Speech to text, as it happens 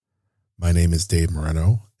My name is Dave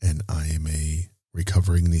Moreno, and I am a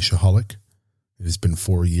recovering niche-aholic. It has been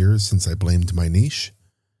 4 years since I blamed my niche.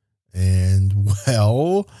 And,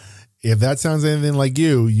 well, if that sounds anything like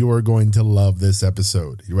you are going to love this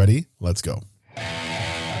episode. You ready? Let's go.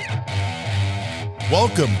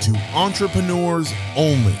 Welcome to Entrepreneurs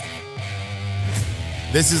Only.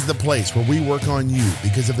 This is the place where we work on you,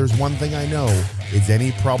 because if there's one thing I know, it's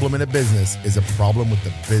any problem in a business is a problem with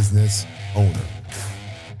the business owner.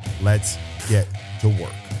 Let's get to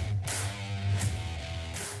work.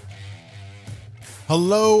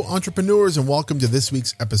 Hello, entrepreneurs, and welcome to this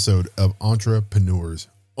week's episode of Entrepreneurs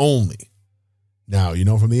Only. Now, you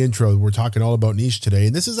know from the intro, we're talking all about niche today,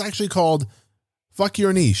 and this is actually called Fuck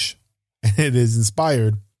Your Niche. And it is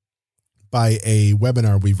inspired by a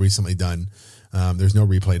webinar we've recently done. There's no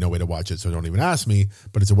replay, no way to watch it, so don't even ask me,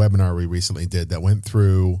 but it's a webinar we recently did that went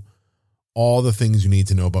through all the things you need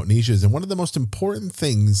to know about niches. And one of the most important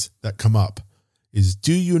things that come up is,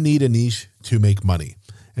 do you need a niche to make money?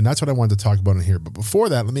 And that's what I wanted to talk about in here. But before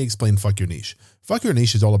that, let me explain Fuck Your Niche. Fuck Your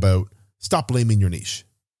Niche is all about stop blaming your niche.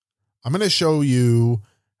 I'm going to show you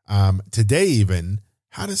today even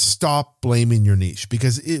how to stop blaming your niche.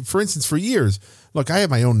 Because for instance, for years, look, I have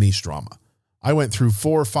my own niche drama. I went through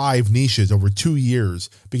 4 or 5 niches over 2 years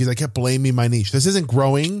because I kept blaming my niche. This isn't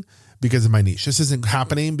growing because of my niche. This isn't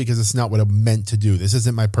happening because it's not what I'm meant to do. This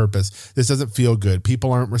isn't my purpose. This doesn't feel good.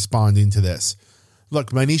 People aren't responding to this.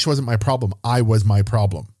 Look, my niche wasn't my problem. I was my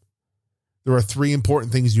problem. There are 3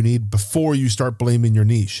 important things you need before you start blaming your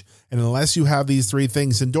niche. And unless you have these 3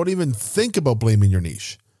 things, then don't even think about blaming your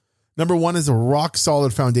niche. Number 1 is a rock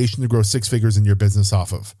solid foundation to grow 6 figures in your business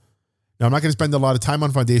off of. Now, I'm not going to spend a lot of time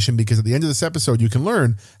on foundation because at the end of this episode, you can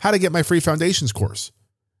learn how to get my free foundations course.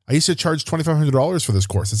 I used to charge $2,500 for this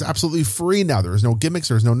course. It's absolutely free now. There is no gimmicks.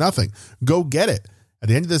 There's no nothing. Go get it. At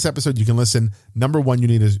the end of this episode, you can listen. Number 1, you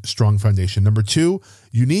need a strong foundation. Number 2,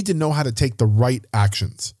 you need to know how to take the right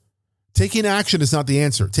actions. Taking action is not the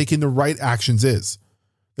answer. Taking the right actions is.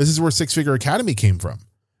 This is where Six Figure Academy came from.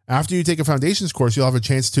 After you take a foundations course, you'll have a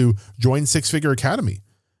chance to join Six Figure Academy.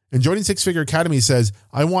 And joining Six Figure Academy says,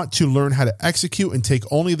 I want to learn how to execute and take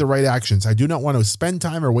only the right actions. I do not want to spend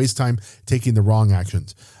time or waste time taking the wrong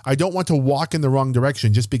actions. I don't want to walk in the wrong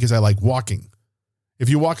direction just because I like walking. If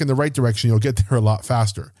you walk in the right direction, you'll get there a lot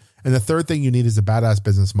faster. And the third thing you need is a badass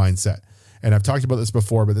business mindset. And I've talked about this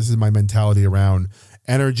before, but this is my mentality around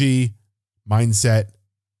energy, mindset,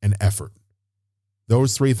 and effort.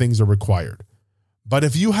 Those 3 things are required. But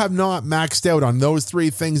if you have not maxed out on those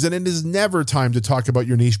 3 things, then it is never time to talk about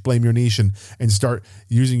your niche, blame your niche, and start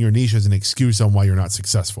using your niche as an excuse on why you're not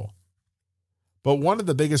successful. But one of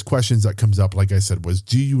the biggest questions that comes up, like I said, was,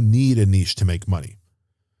 do you need a niche to make money?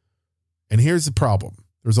 And here's the problem.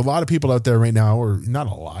 There's a lot of people out there right now, or not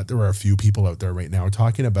a lot, there are a few people out there right now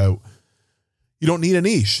talking about, you don't need a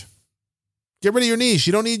niche. Get rid of your niche.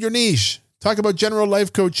 You don't need your niche. Talk about general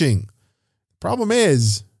life coaching. Problem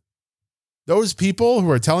is, those people who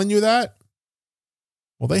are telling you that,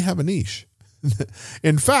 well, they have a niche.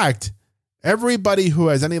 In fact, everybody who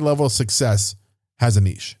has any level of success has a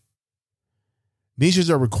niche. Niches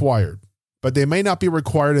are required, but they may not be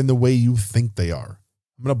required in the way you think they are.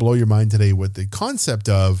 I'm going to blow your mind today with the concept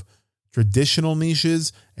of traditional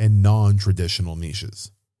niches and non-traditional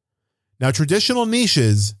niches. Now, traditional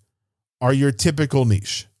niches are your typical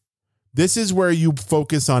niche. This is where you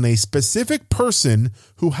focus on a specific person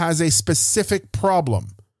who has a specific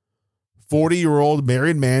problem. 40-year-old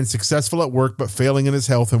married man, successful at work, but failing in his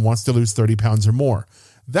health and wants to lose 30 pounds or more.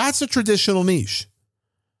 That's a traditional niche.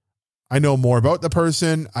 I know more about the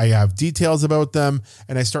person. I have details about them,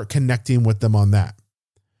 and I start connecting with them on that.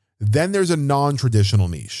 Then there's a non-traditional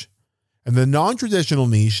niche. And the non-traditional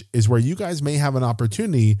niche is where you guys may have an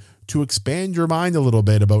opportunity to expand your mind a little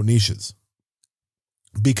bit about niches.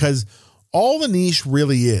 Because all the niche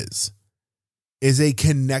really is a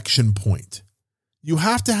connection point. You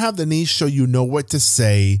have to have the niche so you know what to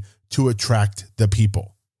say to attract the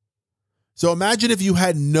people. So imagine if you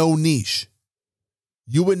had no niche.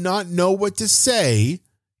 You would not know what to say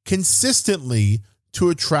consistently to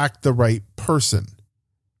attract the right person.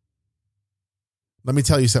 Let me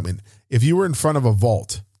tell you something. If you were in front of a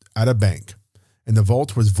vault at a bank and the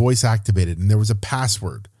vault was voice activated and there was a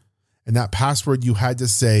password, and that password you had to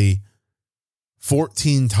say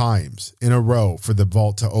 14 times in a row for the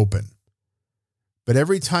vault to open. But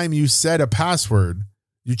every time you said a password,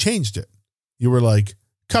 you changed it. You were like,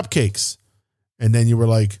 cupcakes. And then you were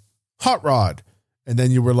like, hot rod. And then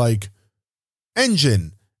you were like,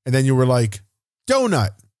 engine. And then you were like,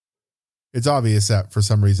 donut. It's obvious that for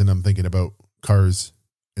some reason I'm thinking about cars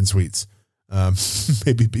and sweets.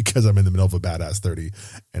 Maybe because I'm in the middle of a badass 30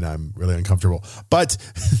 and I'm really uncomfortable, but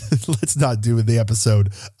let's not do the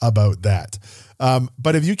episode about that.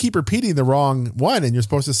 But if you keep repeating the wrong one and you're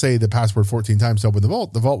supposed to say the password 14 times to open the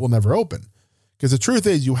vault will never open. Because the truth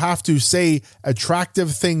is you have to say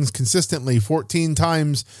attractive things consistently 14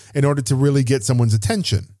 times in order to really get someone's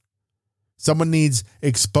attention. Someone needs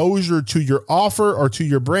exposure to your offer or to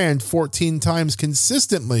your brand 14 times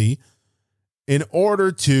consistently in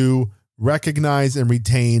order to recognize and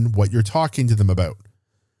retain what you're talking to them about.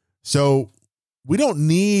 So we don't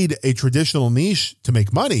need a traditional niche to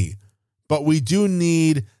make money, but we do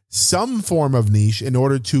need some form of niche in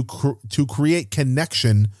order to create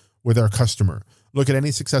connection with our customer. Look at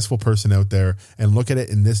any successful person out there and look at it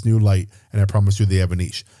in this new light, and I promise you they have a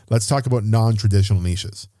niche. Let's talk about non-traditional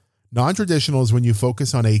niches. Non-traditional is when you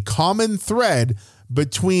focus on a common thread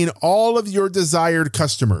between all of your desired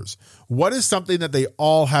customers. What is something that they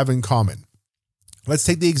all have in common? Let's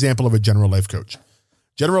take the example of a general life coach.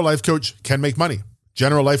 General life coach can make money.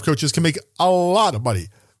 General life coaches can make a lot of money.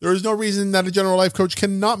 There is no reason that a general life coach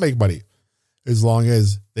cannot make money as long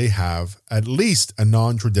as they have at least a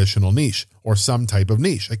non-traditional niche or some type of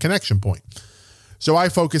niche, a connection point. So I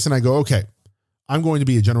focus and I go, okay, I'm going to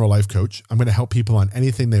be a general life coach. I'm going to help people on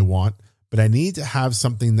anything they want, but I need to have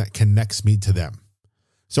something that connects me to them.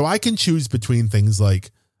 So I can choose between things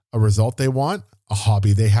like a result they want, a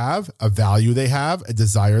hobby they have, a value they have, a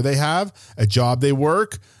desire they have, a job they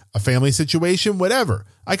work, a family situation, whatever.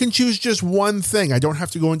 I can choose just one thing. I don't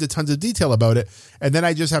have to go into tons of detail about it. And then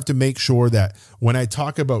I just have to make sure that when I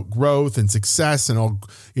talk about growth and success and all,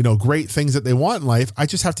 great things that they want in life, I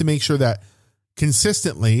just have to make sure that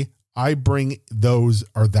consistently I bring those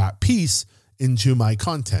or that piece into my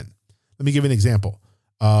content. Let me give you an example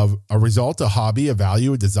of a result, a hobby, a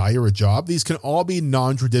value, a desire, a job. These can all be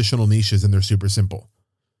non-traditional niches and they're super simple.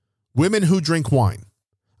 Women who drink wine.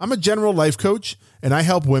 I'm a general life coach and I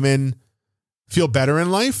help women feel better in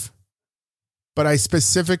life, but I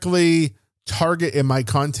specifically target in my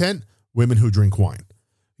content women who drink wine.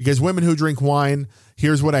 Because women who drink wine,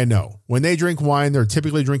 here's what I know. When they drink wine, they're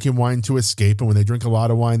typically drinking wine to escape. And when they drink a lot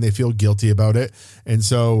of wine, they feel guilty about it. And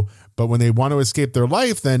so, but when they want to escape their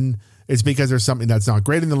life, then it's because there's something that's not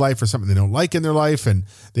great in their life or something they don't like in their life. And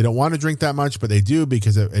they don't want to drink that much, but they do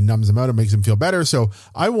because it numbs them out and makes them feel better. So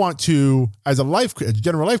I want to, as a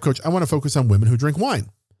general life coach, I want to focus on women who drink wine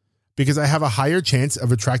because I have a higher chance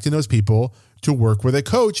of attracting those people to work with a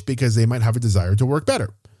coach because they might have a desire to work better.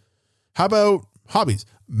 How about hobbies?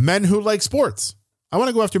 Men who like sports. I want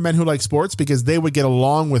to go after men who like sports because they would get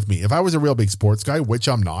along with me. If I was a real big sports guy, which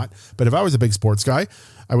I'm not, but if I was a big sports guy,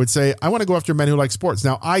 I would say, I want to go after men who like sports.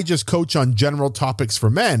 Now, I just coach on general topics for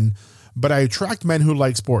men, but I attract men who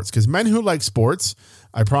like sports because men who like sports,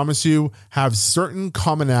 I promise you, have certain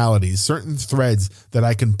commonalities, certain threads that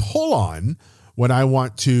I can pull on when I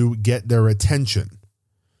want to get their attention,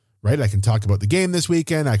 right? I can talk about the game this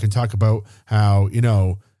weekend. I can talk about how,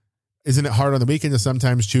 isn't it hard on the weekend to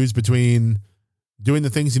sometimes choose between doing the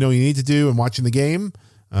things you need to do and watching the game?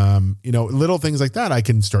 Little things like that, I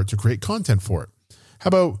can start to create content for it. How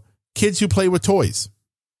about kids who play with toys,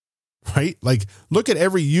 right? Like look at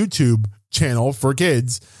every YouTube channel for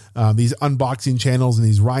kids, these unboxing channels and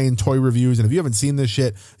these Ryan toy reviews. And if you haven't seen this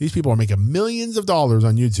shit, these people are making millions of dollars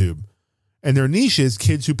on YouTube and their niche is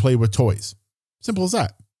kids who play with toys. Simple as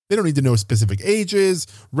that. They don't need to know specific ages,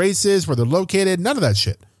 races, where they're located, none of that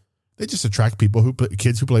shit. They just attract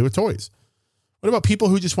kids who play with toys. What about people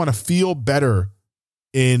who just want to feel better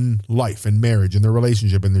in life and marriage and their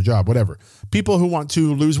relationship and their job, whatever? People who want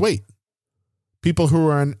to lose weight. People who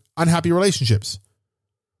are in unhappy relationships.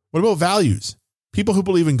 What about values? People who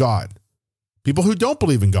believe in God. People who don't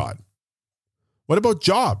believe in God. What about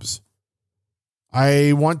jobs?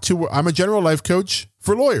 I'm a general life coach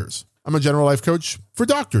for lawyers. I'm a general life coach for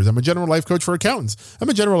doctors. I'm a general life coach for accountants. I'm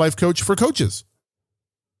a general life coach for coaches.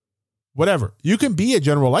 Whatever. You can be a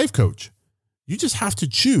general life coach. You just have to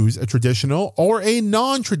choose a traditional or a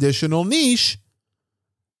non-traditional niche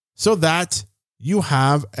so that you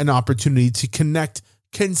have an opportunity to connect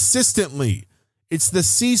consistently. It's the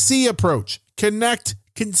CC approach. Connect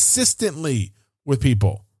consistently with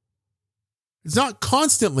people. It's not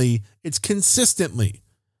constantly, it's consistently.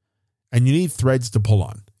 And you need threads to pull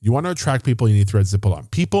on. You want to attract people, you need threads to pull on.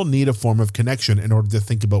 People need a form of connection in order to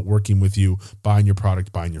think about working with you, buying your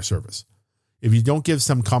product, buying your service. If you don't give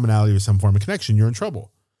some commonality or some form of connection, you're in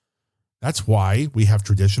trouble. That's why we have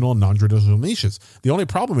traditional and non-traditional niches. The only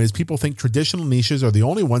problem is people think traditional niches are the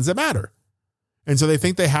only ones that matter. And so they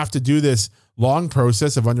think they have to do this long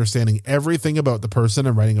process of understanding everything about the person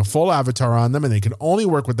and writing a full avatar on them, and they can only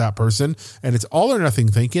work with that person, and it's all or nothing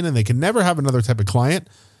thinking, and they can never have another type of client.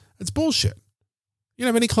 It's bullshit. You can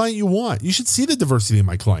have any client you want. You should see the diversity in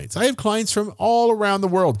my clients. I have clients from all around the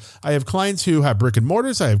world. I have clients who have brick and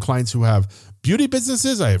mortars. I have clients who have beauty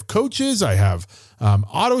businesses. I have coaches. I have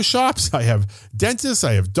auto shops. I have dentists.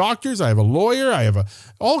 I have doctors. I have a lawyer. I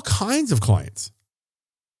have all kinds of clients.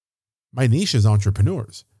 My niche is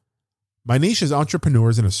entrepreneurs. My niche is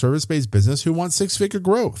entrepreneurs in a service-based business who want six-figure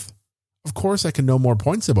growth. Of course, I can know more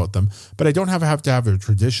points about them, but I don't have to have a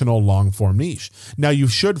traditional long-form niche. Now, you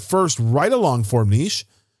should first write a long-form niche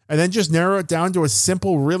and then just narrow it down to a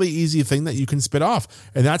simple, really easy thing that you can spit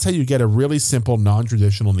off. And that's how you get a really simple,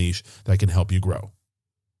 non-traditional niche that can help you grow.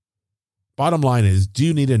 Bottom line is, do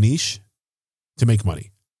you need a niche to make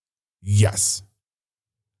money? Yes.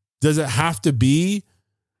 Does it have to be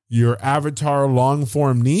your avatar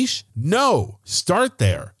long-form niche? No. Start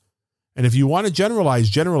there. And if you want to generalize.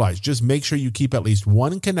 Just make sure you keep at least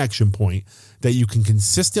one connection point that you can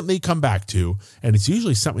consistently come back to. And it's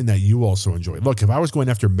usually something that you also enjoy. Look, if I was going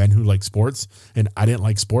after men who like sports and I didn't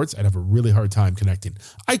like sports, I'd have a really hard time connecting.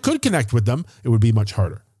 I could connect with them. It would be much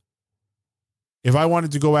harder. If I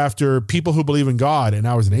wanted to go after people who believe in God and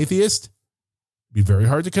I was an atheist, it'd be very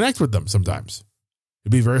hard to connect with them sometimes.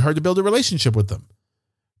 It'd be very hard to build a relationship with them.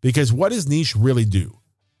 Because what does niche really do?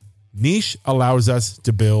 Niche allows us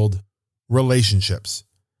to build relationships.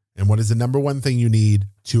 And what is the number one thing you need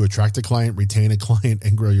to attract a client, retain a client,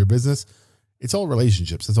 and grow your business? It's all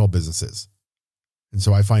relationships. That's all business is. And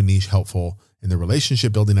so I find niche helpful in the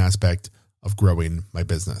relationship building aspect of growing my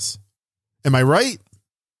business. Am I right?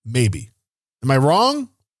 Maybe. Am I wrong?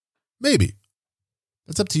 Maybe.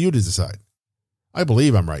 That's up to you to decide. I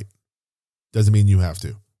believe I'm right. Doesn't mean you have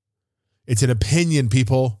to. It's an opinion,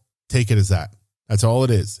 people. Take it as that. That's all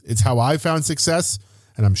it is. It's how I found success,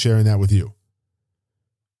 and I'm sharing that with you.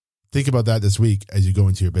 Think about that this week as you go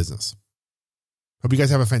into your business. Hope you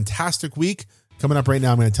guys have a fantastic week. Coming up right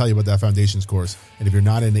now, I'm going to tell you about that foundations course. And if you're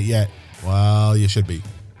not in it yet, well, you should be.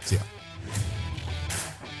 See ya.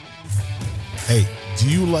 Hey, do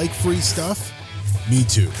you like free stuff? Me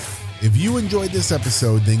too. If you enjoyed this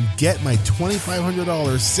episode, then get my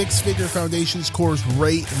 $2,500 six-figure foundations course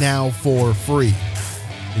right now for free.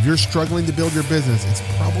 If you're struggling to build your business, it's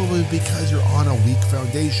probably because you're on a weak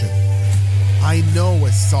foundation. I know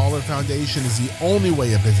a solid foundation is the only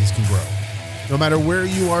way a business can grow. No matter where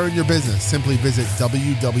you are in your business, simply visit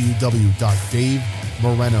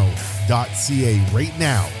www.davemoreno.ca right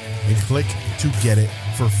now and click to get it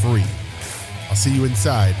for free. I'll see you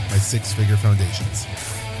inside my six-figure foundations.